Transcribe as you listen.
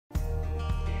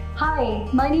Hi,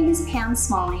 my name is Pam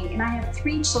Smalley, and I have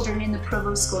 3 children in the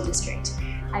Provo School District.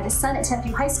 I have a son at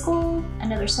Tenview High School,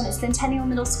 another son at Centennial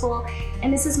Middle School,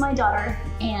 and this is my daughter,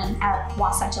 Anne, at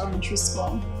Wasatch Elementary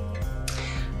School.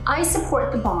 I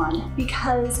support the bond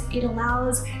because it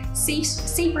allows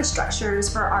safer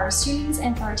structures for our students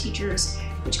and for our teachers,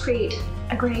 which create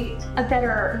a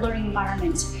better learning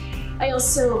environment. I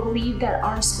also believe that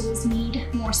our schools need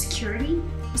more security,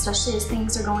 especially as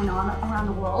things are going on around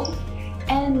the world.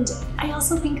 And I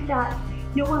also think that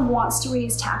no one wants to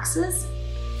raise taxes,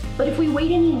 but if we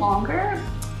wait any longer,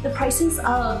 the prices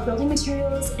of building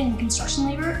materials and construction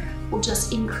labor will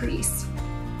just increase.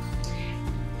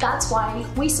 That's why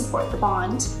we support the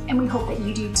bond, and we hope that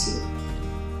you do too.